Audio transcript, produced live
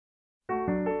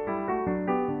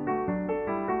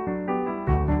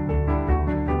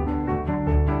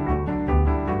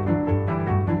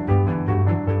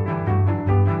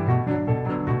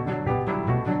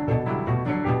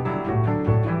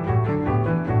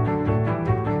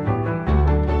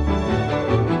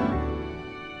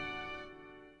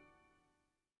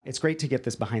It's great to get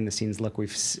this behind-the-scenes look.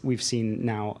 We've seen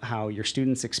now how your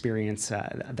students experience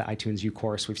the iTunes U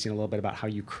course. We've seen a little bit about how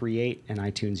you create an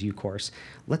iTunes U course.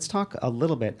 Let's talk a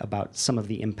little bit about some of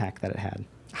the impact that it had.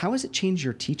 How has it changed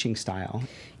your teaching style?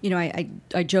 You know,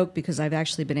 I joke because I've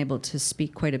actually been able to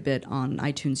speak quite a bit on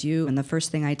iTunes U, and the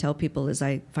first thing I tell people is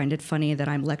I find it funny that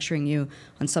I'm lecturing you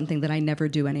on something that I never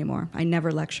do anymore. I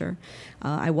never lecture.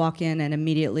 I walk in and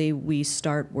immediately we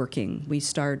start working. We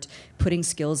start putting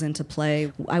skills into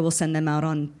play. I will send them out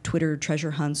on Twitter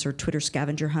treasure hunts or Twitter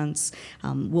scavenger hunts.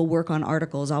 We'll work on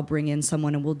articles. I'll bring in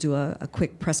someone and we'll do a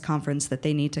quick press conference that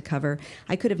they need to cover.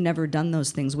 I could have never done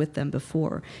those things with them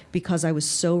before because I was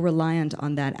so reliant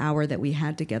on that hour that we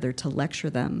had together to lecture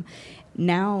them.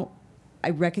 Now I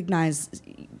recognize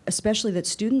especially that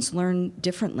students learn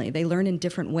differently. They learn in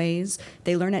different ways.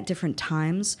 They learn at different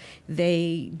times.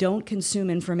 They don't consume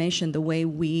information the way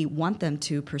we want them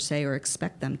to, per se, or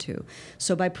expect them to.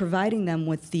 So by providing them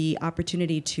with the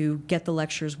opportunity to get the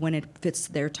lectures when it fits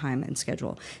their time and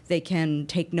schedule, they can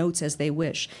take notes as they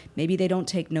wish. Maybe they don't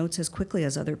take notes as quickly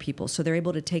as other people, so they're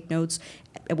able to take notes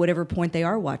at whatever point they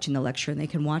are watching the lecture, and they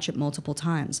can watch it multiple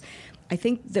times. I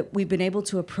think that we've been able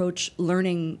to approach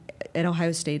learning at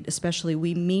Ohio State, especially,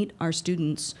 we meet our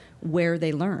students where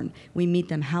they learn. We meet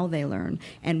them how they learn.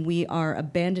 And we are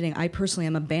abandoning, I personally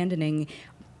am abandoning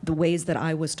the ways that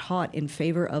I was taught in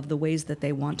favor of the ways that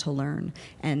they want to learn.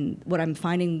 And what I'm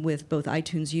finding with both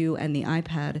iTunes U and the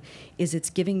iPad is it's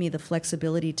giving me the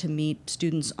flexibility to meet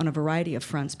students on a variety of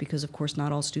fronts because, of course,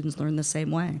 not all students learn the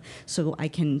same way. So I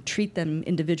can treat them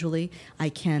individually. I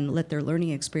can let their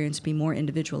learning experience be more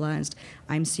individualized.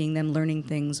 I'm seeing them learning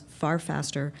things far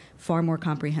faster, far more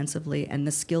comprehensively, and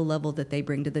the skill level that they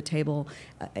bring to the table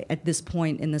at this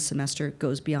point in the semester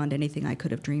goes beyond anything I could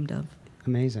have dreamed of.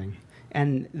 Amazing.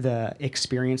 And the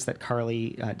experience that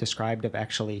Carly described of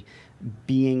actually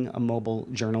being a mobile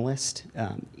journalist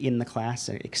in the class,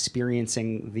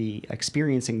 experiencing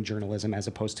journalism as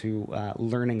opposed to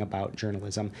learning about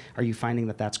journalism. Are you finding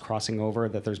that that's crossing over,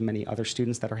 that there's many other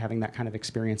students that are having that kind of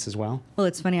experience as well? Well,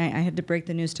 it's funny. I had to break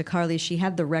the news to Carly. She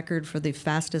had the record for the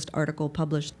fastest article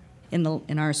published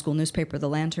in our school newspaper, The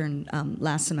Lantern,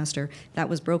 last semester. That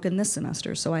was broken this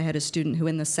semester. So I had a student who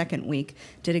in the second week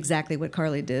did exactly what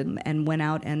Carly did and went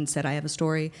out and said, I have a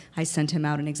story. I sent him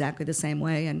out in exactly the same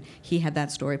way, and he had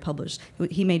that story published.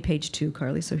 He made page 2,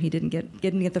 Carly, so he didn't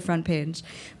get the front page.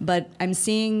 But I'm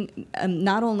seeing,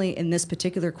 not only in this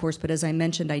particular course, but as I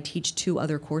mentioned, I teach 2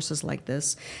 other courses like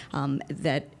this,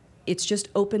 that it's just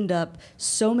opened up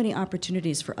so many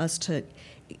opportunities for us to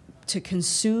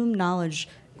consume knowledge.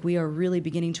 We are really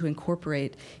beginning to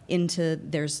incorporate into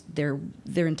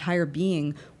their entire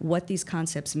being what these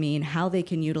concepts mean, how they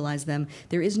can utilize them.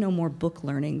 There is no more book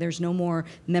learning. There's no more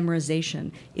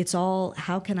memorization. It's all,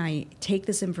 how can I take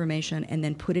this information and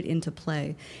then put it into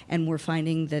play? And we're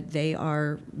finding that they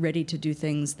are ready to do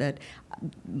things that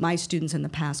my students in the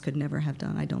past could never have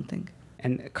done, I don't think.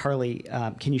 And Carly,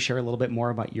 can you share a little bit more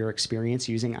about your experience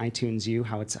using iTunes U,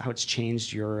 how it's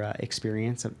changed your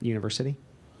experience at university?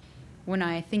 When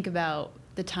I think about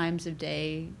the times of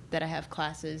day that I have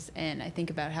classes and I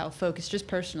think about how focused, just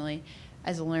personally,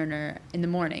 as a learner in the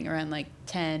morning around like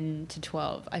 10 to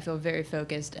 12, I feel very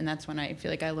focused, and that's when I feel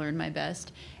like I learn my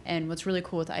best. And what's really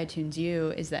cool with iTunes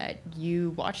U is that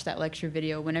you watch that lecture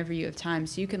video whenever you have time,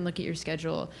 so you can look at your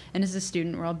schedule. And as a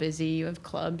student, we're all busy. You have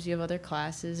clubs, you have other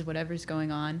classes, whatever's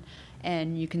going on.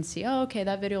 And you can see, oh, okay,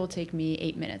 that video will take me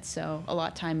 8 minutes, so a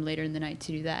lot of time later in the night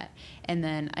to do that. And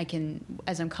then I can,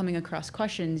 as I'm coming across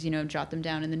questions, jot them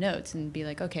down in the notes and be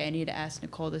like, okay, I need to ask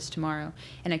Nicole this tomorrow.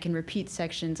 And I can repeat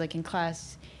sections, like in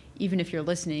class, even if you're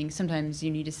listening, sometimes you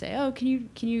need to say, oh, can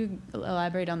you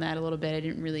elaborate on that a little bit? I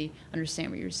didn't really understand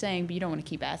what you were saying, but you don't want to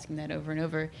keep asking that over and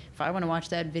over. If I want to watch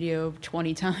that video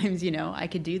 20 times, I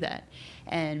could do that.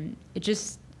 And it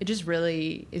just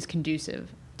really is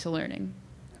conducive to learning.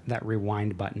 That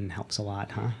rewind button helps a lot,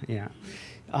 huh? Yeah.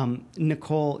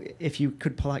 Nicole, if you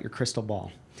could pull out your crystal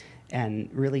ball and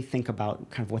really think about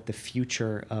kind of what the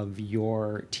future of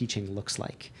your teaching looks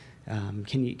like,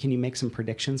 can you make some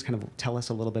predictions, kind of tell us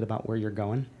a little bit about where you're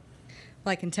going?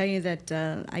 Well, I can tell you that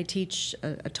I teach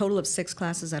a total of 6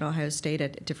 classes at Ohio State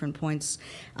at different points,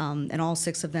 and all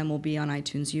 6 of them will be on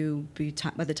iTunes U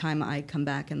by the time I come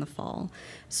back in the fall.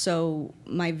 So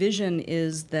my vision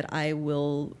is that I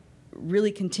will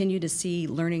really continue to see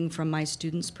learning from my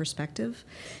students' perspective,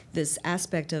 this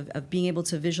aspect of being able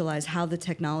to visualize how the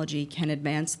technology can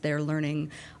advance their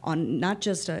learning on not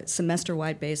just a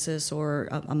semester-wide basis or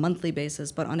a monthly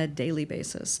basis, but on a daily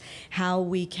basis. How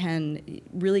we can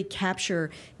really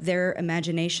capture their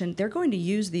imagination. They're going to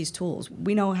use these tools.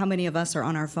 We know how many of us are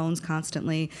on our phones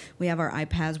constantly. We have our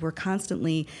iPads. We're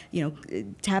constantly,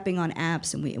 tapping on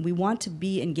apps, and we want to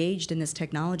be engaged in this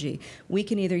technology. We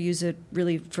can either use it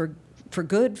really for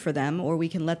good for them, or we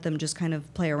can let them just kind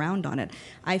of play around on it.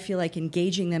 I feel like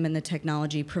engaging them in the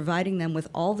technology, providing them with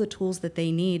all the tools that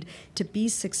they need to be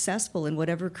successful in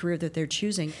whatever career that they're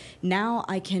choosing. Now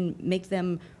I can make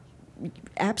them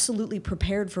absolutely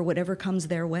prepared for whatever comes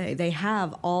their way. They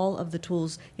have all of the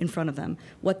tools in front of them.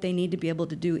 What they need to be able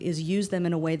to do is use them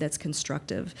in a way that's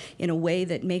constructive, in a way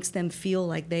that makes them feel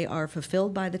like they are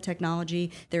fulfilled by the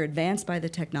technology, they're advanced by the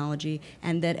technology,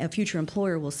 and that a future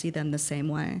employer will see them the same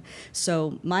way.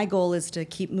 So my goal is to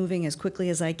keep moving as quickly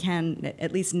as I can,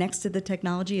 at least next to the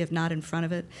technology, if not in front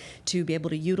of it, to be able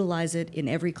to utilize it in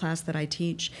every class that I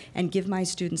teach and give my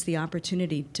students the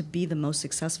opportunity to be the most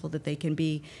successful that they can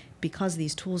be, because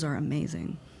these tools are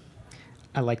amazing.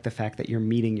 I like the fact that you're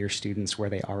meeting your students where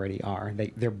they already are.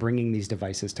 They're bringing these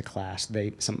devices to class.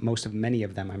 Many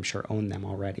of them, I'm sure, own them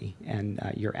already, and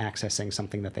you're accessing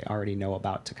something that they already know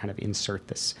about to kind of insert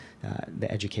this,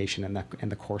 the education and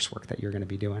the coursework that you're going to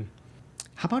be doing.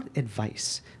 How about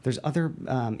advice? There's other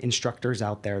instructors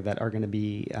out there that are going to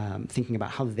be thinking about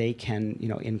how they can,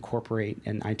 incorporate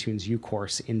an iTunes U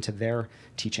course into their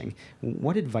teaching.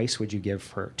 What advice would you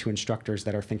give to instructors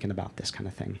that are thinking about this kind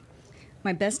of thing?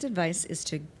 My best advice is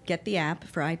to get the app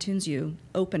for iTunes U,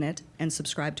 open it, and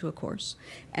subscribe to a course.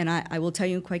 And I will tell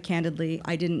you quite candidly,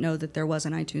 I didn't know that there was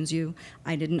an iTunes U.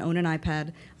 I didn't own an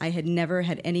iPad. I had never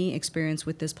had any experience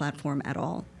with this platform at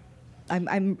all.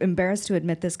 I'm embarrassed to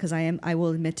admit this because I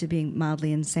will admit to being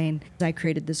mildly insane. I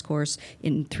created this course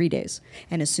in 3 days.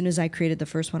 And as soon as I created the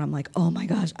first one, I'm like, oh my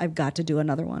gosh, I've got to do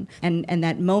another one. And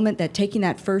that moment, that taking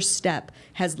that first step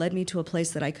has led me to a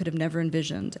place that I could have never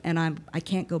envisioned. And I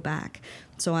can't go back.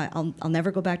 So I'll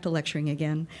never go back to lecturing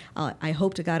again. I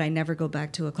hope to God I never go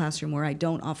back to a classroom where I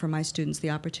don't offer my students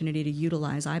the opportunity to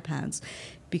utilize iPads.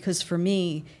 Because for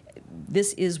me,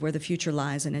 this is where the future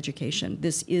lies in education.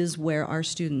 This is where our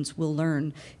students will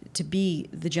learn to be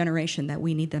the generation that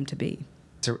we need them to be.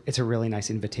 It's a really nice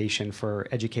invitation for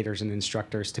educators and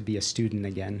instructors to be a student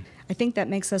again. I think that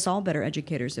makes us all better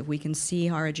educators if we can see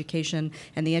our education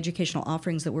and the educational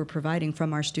offerings that we're providing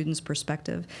from our students'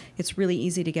 perspective. It's really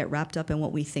easy to get wrapped up in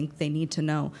what we think they need to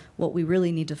know. What we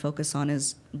really need to focus on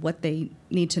is what they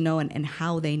need to know and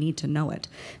how they need to know it.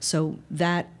 So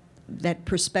that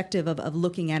perspective of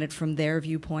looking at it from their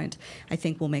viewpoint, I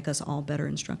think will make us all better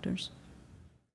instructors.